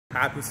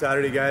Happy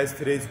Saturday, guys.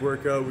 Today's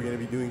workout, we're going to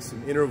be doing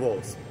some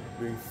intervals.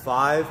 Doing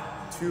 5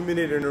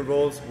 2-minute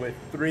intervals with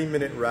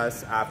 3-minute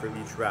rests after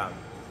each round.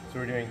 So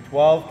we're doing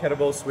 12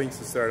 kettlebell swings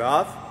to start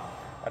off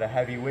at a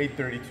heavy weight,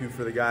 32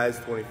 for the guys,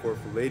 24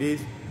 for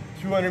ladies.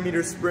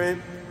 200-meter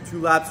sprint, 2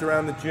 laps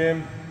around the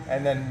gym,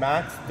 and then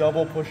max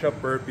double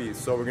push-up burpees.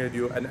 So we're going to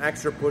do an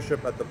extra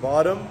push-up at the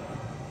bottom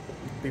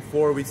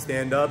before we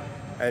stand up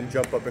and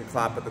jump up and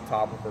clap at the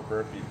top of our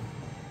burpee.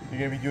 You're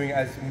going to be doing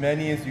as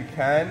many as you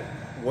can,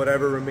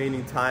 whatever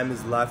remaining time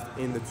is left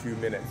in the 2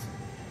 minutes.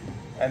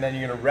 And then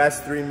you're gonna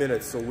rest 3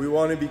 minutes. So we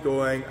wanna be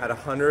going at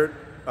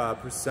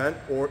 100%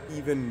 or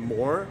even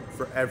more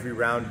for every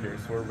round here.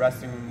 So we're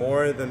resting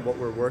more than what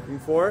we're working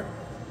for.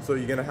 So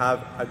you're gonna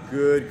have a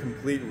good,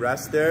 complete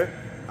rest there.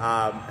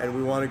 And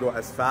we wanna go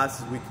as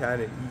fast as we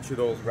can in each of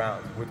those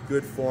rounds with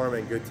good form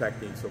and good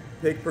technique. So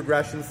pick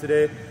progressions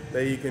today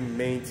that you can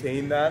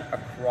maintain that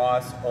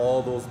across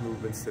all those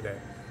movements today.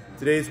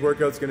 Today's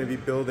workout's going to be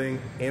building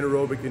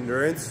anaerobic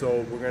endurance,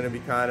 so we're going to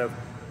be kind of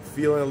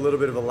feeling a little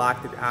bit of a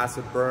lactic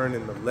acid burn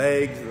in the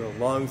legs and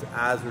the lungs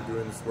as we're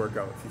doing this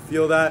workout. If you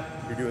feel that,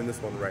 you're doing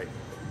this one right.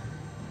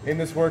 In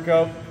this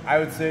workout, I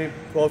would say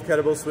 12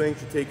 kettlebell swings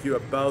should take you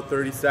about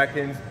 30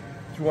 seconds,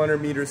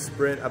 200-meter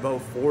sprint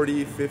about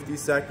 40, 50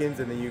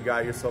 seconds, and then you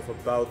got yourself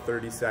about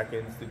 30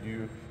 seconds to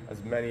do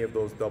as many of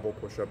those double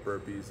push-up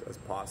burpees as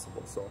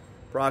possible. So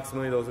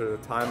approximately those are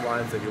the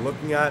timelines that you're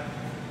looking at.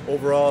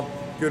 Overall,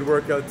 good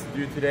workout to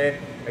do today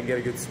and get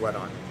a good sweat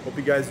on. Hope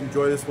you guys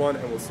enjoy this one,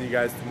 and we'll see you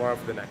guys tomorrow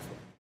for the next one.